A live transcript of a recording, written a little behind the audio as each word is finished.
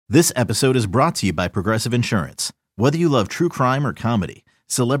This episode is brought to you by Progressive Insurance. Whether you love true crime or comedy,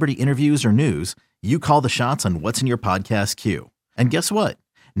 celebrity interviews or news, you call the shots on what's in your podcast queue. And guess what?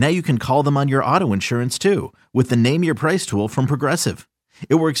 Now you can call them on your auto insurance too with the Name Your Price tool from Progressive.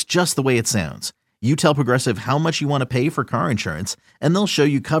 It works just the way it sounds. You tell Progressive how much you want to pay for car insurance, and they'll show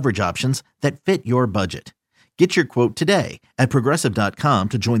you coverage options that fit your budget. Get your quote today at Progressive.com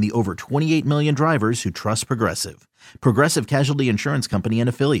to join the over 28 million drivers who trust Progressive. Progressive Casualty Insurance Company and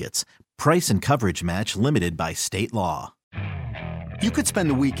Affiliates. Price and coverage match limited by state law. You could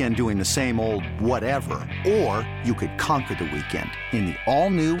spend the weekend doing the same old whatever, or you could conquer the weekend in the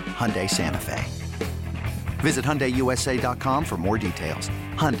all-new Hyundai Santa Fe. Visit HyundaiUSA.com for more details.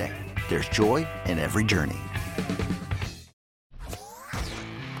 Hyundai, there's joy in every journey.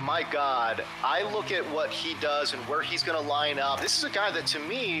 My God, I look at what he does and where he's going to line up. This is a guy that, to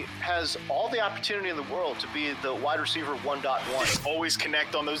me, has all the opportunity in the world to be the wide receiver 1.1. Always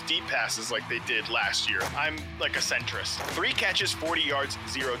connect on those deep passes like they did last year. I'm like a centrist. 3 catches, 40 yards,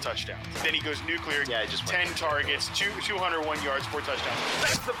 0 touchdowns. Then he goes nuclear. Yeah, just 10 targets, 201 yards, 4 touchdowns.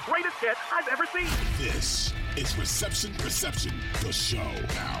 That's the greatest hit I've ever seen. This is Reception, the show.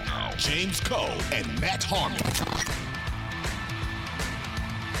 Now, James Cole and Matt Harmon.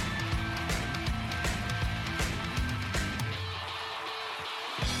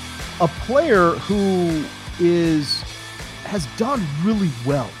 A player who has done really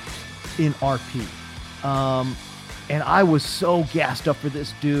well in RP. And I was so gassed up for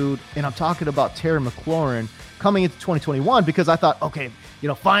this dude. And I'm talking about Terry McLaurin coming into 2021 because I thought, okay,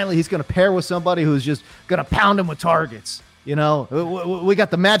 finally he's going to pair with somebody who's just going to pound him with targets. We got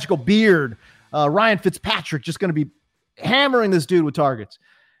the magical beard. Ryan Fitzpatrick just going to be hammering this dude with targets.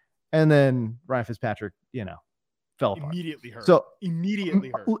 And then Ryan Fitzpatrick, fell apart. Immediately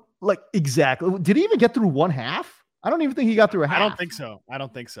hurt. Like, exactly. Did he even get through one half? I don't even think he got through a half. I don't think so.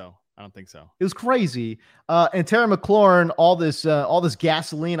 It was crazy. And Terry McLaurin, all this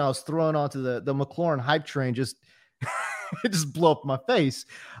gasoline I was throwing onto the McLaurin hype train just it just blew up in my face.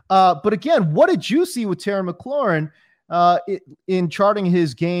 But again, what did you see with Terry McLaurin in charting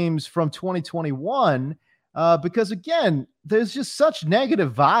his games from 2021? Because again, there's just such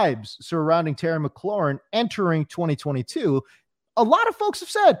negative vibes surrounding Terry McLaurin entering 2022. A lot of folks have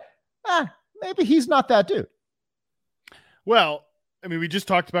said, maybe he's not that dude. Well, I mean, we just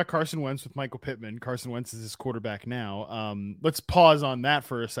talked about Carson Wentz with Michael Pittman. Carson Wentz is his quarterback now. Let's pause on that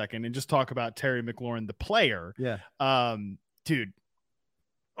for a second and just talk about Terry McLaurin, the player. Yeah. Dude.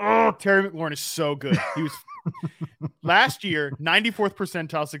 Oh, Terry McLaurin is so good. He was last year, 94th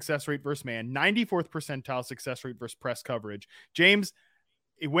percentile success rate versus man, 94th percentile success rate versus press coverage. James,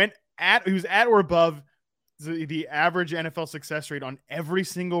 he was at or above the average NFL success rate on every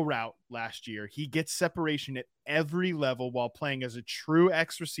single route last year. He gets separation at every level while playing as a true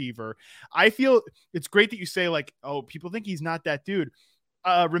X receiver. I feel it's great that you say people think he's not that dude.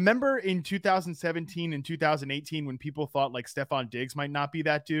 Remember in 2017 and 2018 when people thought Stephon Diggs might not be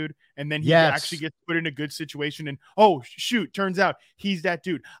that dude, and then he actually gets put in a good situation and turns out he's that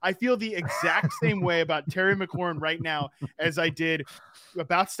dude. I feel the exact same way about Terry McLaurin right now as I did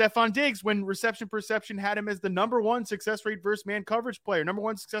about Stephon Diggs when Reception Perception had him as the number 1 success rate versus man coverage player, number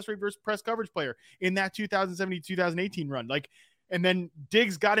 1 success rate versus press coverage player in that 2017-2018 run. And then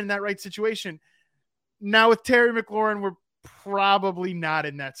Diggs got in that right situation. Now with Terry McLaurin, we're probably not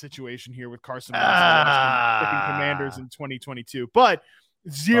in that situation here with Carson Wentz picking Commanders in 2022, but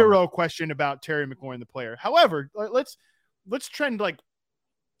zero question about Terry McLaurin, the player. However, let's trend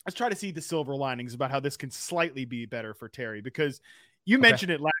let's try to see the silver linings about how this can slightly be better for Terry, because you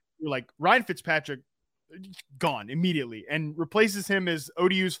mentioned it last year, Ryan Fitzpatrick gone immediately and replaces him as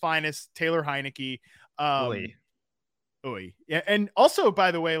ODU's finest, Taylor Heineke. Yeah, and also,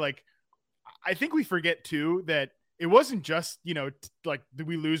 by the way, I think we forget too that it wasn't just, did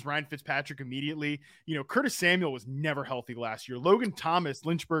we lose Ryan Fitzpatrick immediately? Curtis Samuel was never healthy last year. Logan Thomas,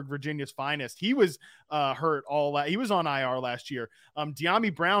 Lynchburg, Virginia's finest, he was hurt he was on IR last year.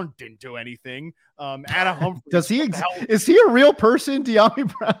 De'Ami Brown didn't do anything. Adam Humphrey. Is he a real person,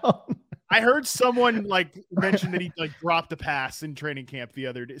 De'Ami Brown? I heard someone mention that he dropped a pass in training camp the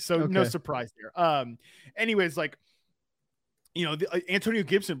other day. So no surprise there. Anyways, Antonio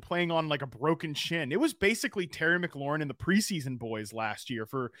Gibson playing on a broken shin. It was basically Terry McLaurin and the preseason boys last year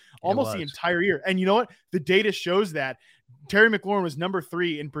for almost the entire year. And you know what? The data shows that Terry McLaurin was number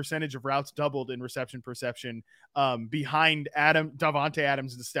 3 in percentage of routes doubled in reception perception, behind Davante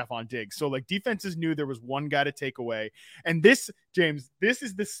Adams and Stephon Diggs. So defenses knew there was one guy to take away. And this, James, this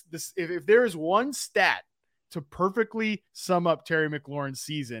is this if there is one stat to perfectly sum up Terry McLaurin's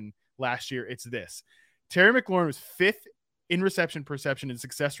season last year, it's this. Terry McLaurin was 5th in reception perception and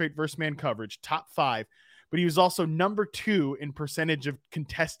success rate versus man coverage, top 5. But he was also number 2 in percentage of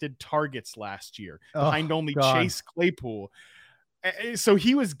contested targets last year, behind only Chase Claypool. So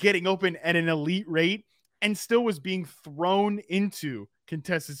he was getting open at an elite rate and still was being thrown into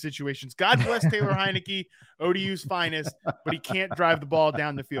contested situations. God bless Taylor Heineke, ODU's finest, but he can't drive the ball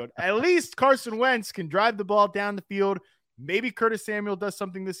down the field. At least Carson Wentz can drive the ball down the field. Maybe Curtis Samuel does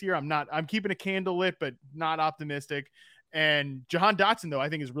something this year. I'm keeping a candle lit, but not optimistic. And Jahan Dotson, though, I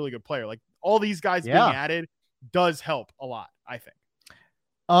think is a really good player. Like all these guys being added does help a lot, I think.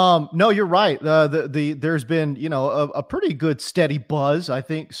 No, you're right. There's been, a pretty good steady buzz, I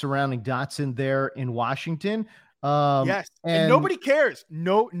think, surrounding Dotson there in Washington. Yes. And nobody cares.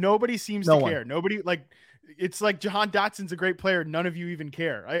 Nobody seems to care. Nobody it's like Jahan Dotson's a great player. None of you even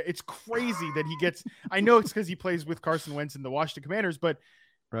care. It's crazy that he gets, I know it's because he plays with Carson Wentz and the Washington Commanders, but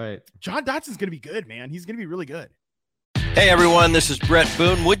right. Jahan Dotson's going to be good, man. He's going to be really good. Hey everyone, this is Brett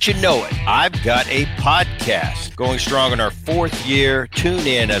Boone. Would you know it? I've got a podcast going strong in our 4th year. Tune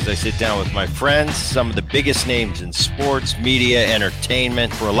in as I sit down with my friends, some of the biggest names in sports, media,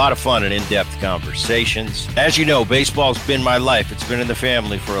 entertainment, for a lot of fun and in-depth conversations. As you know, baseball's been my life. It's been in the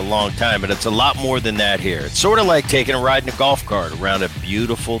family for a long time, but it's a lot more than that here. It's sort of like taking a ride in a golf cart around a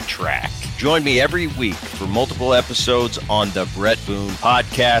beautiful track. Join me every week for multiple episodes on the Brett Boone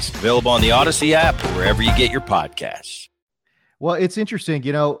Podcast, available on the Odyssey app or wherever you get your podcasts. Well, it's interesting,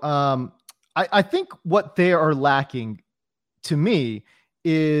 I think what they are lacking to me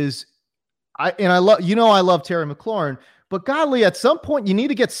is I love Terry McLaurin, but golly, at some point you need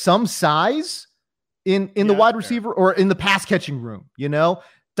to get some size in the wide receiver or in the pass catching room,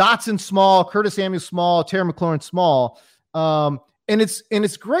 Dotson small, Curtis Samuel small, Terry McLaurin small. And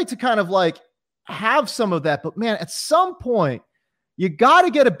it's great to kind of like have some of that, but man, at some point you got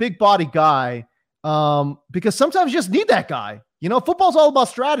to get a big body guy. Because sometimes you just need that guy. Football's all about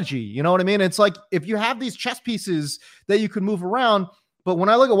strategy. You know what I mean? It's like if you have these chess pieces that you can move around, but when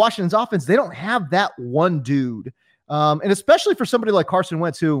I look at Washington's offense, they don't have that one dude. And especially for somebody like Carson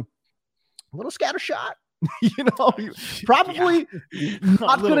Wentz, who a little scattershot, probably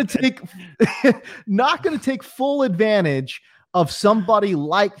not going to take full advantage of somebody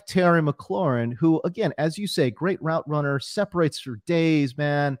like Terry McLaurin, who, again, as you say, great route runner, separates for days,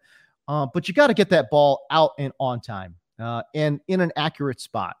 man. But you got to get that ball out and on time and in an accurate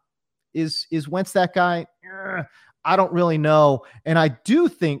spot. Is Wentz that guy? I don't really know. And I do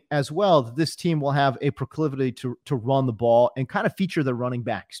think as well that this team will have a proclivity to run the ball and kind of feature the running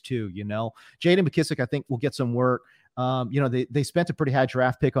backs too. J.D. McKissic, I think, will get some work. They spent a pretty high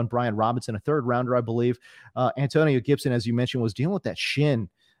draft pick on Brian Robinson, a 3rd rounder, I believe. Antonio Gibson, as you mentioned, was dealing with that shin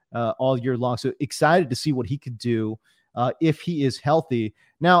all year long. So excited to see what he could do if he is healthy.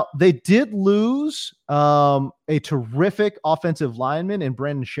 Now, they did lose a terrific offensive lineman in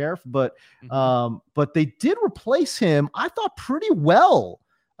Brandon Sheriff, but they did replace him, I thought, pretty well.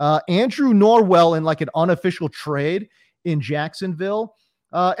 Andrew Norwell in like an unofficial trade in Jacksonville.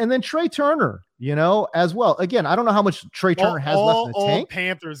 And then Trey Turner, as well. Again, I don't know how much Trey Turner has left in the tank. All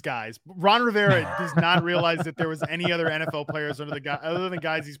Panthers guys. Ron Rivera does not realize that there was any other NFL players other than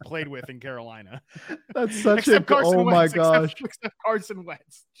guys he's played with in Carolina. That's such a Carson Wentz, my gosh. Except Carson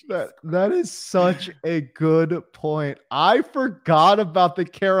Wentz. That is such a good point. I forgot about the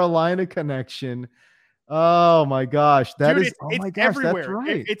Carolina connection. Oh my gosh. It's everywhere. That's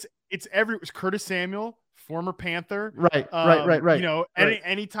right. It's everywhere. It's Curtis Samuel, former Panther. Right.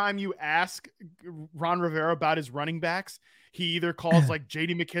 Anytime you ask Ron Rivera about his running backs, he either calls like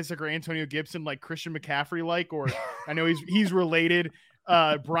J.D. McKissic or Antonio Gibson like Christian McCaffrey, or I know he's related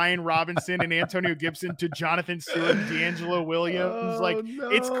Brian Robinson and Antonio Gibson to Jonathan Stewart and D'Angelo Williams.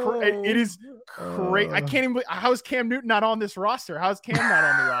 It is crazy. I can't even. How is Cam Newton not on this roster? How is Cam not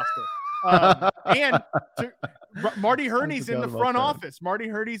on the roster? Marty Hurney's in the front office. Marty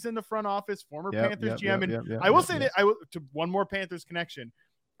Hurney's in the front office, former Panthers GM. I will say that to one more Panthers connection.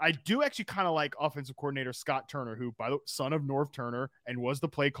 I do actually kind of like offensive coordinator Scott Turner, who, by the son of Norv Turner, and was the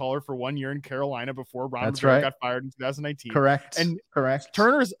play caller for 1 year in Carolina before Ron Rivera got fired in 2019. Correct.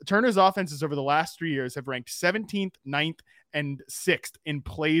 Turner's offenses over the last 3 years have ranked 17th, 9th, and 6th in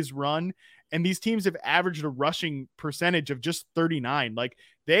plays run. And these teams have averaged a rushing percentage of just 39.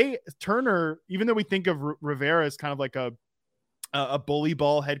 Turner, even though we think of Rivera as kind of like a bully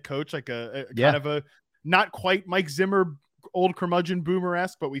ball head coach, like a kind of a not quite Mike Zimmer, old curmudgeon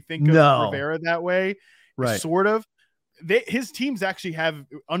boomer-esque, but we think of Rivera that way, right? Sort of. His teams actually have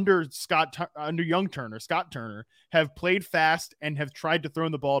under Scott Turner have played fast and have tried to throw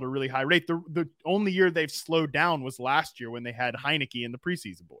the ball at a really high rate. The only year they've slowed down was last year when they had Heineke in the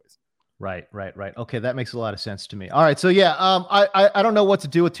preseason boys. Right. Okay, that makes a lot of sense to me. All right, so yeah, I don't know what to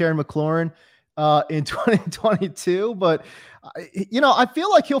do with Terry McLaurin in 2022, but I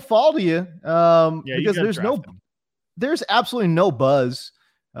feel like he'll fall to you because there's absolutely no buzz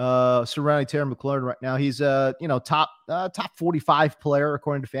surrounding Terry McLaurin right now. He's top 45 player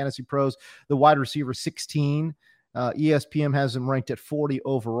according to Fantasy Pros, the wide receiver 16. ESPN has him ranked at 40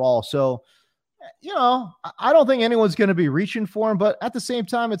 overall. So, I don't think anyone's going to be reaching for him, but at the same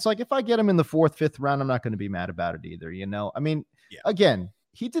time, it's like, if I get him in the 4th, 5th round, I'm not going to be mad about it either. I mean, again,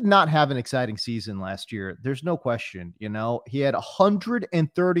 he did not have an exciting season last year. There's no question. He had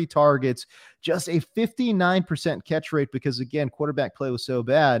 130 targets, just a 59% catch rate because, again, quarterback play was so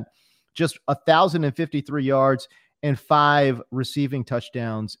bad, just 1,053 yards and 5 receiving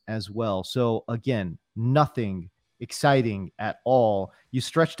touchdowns as well. So again, nothing exciting at all. You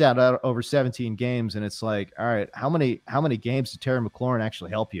stretched that out over 17 games, and it's like, all right, how many games did Terry McLaurin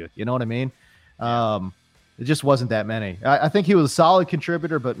actually help you? You know what I mean? Yeah. It just wasn't that many. I think he was a solid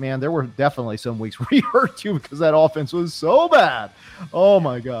contributor, but man, there were definitely some weeks where he hurt you because that offense was so bad. Oh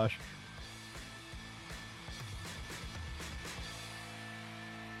my gosh.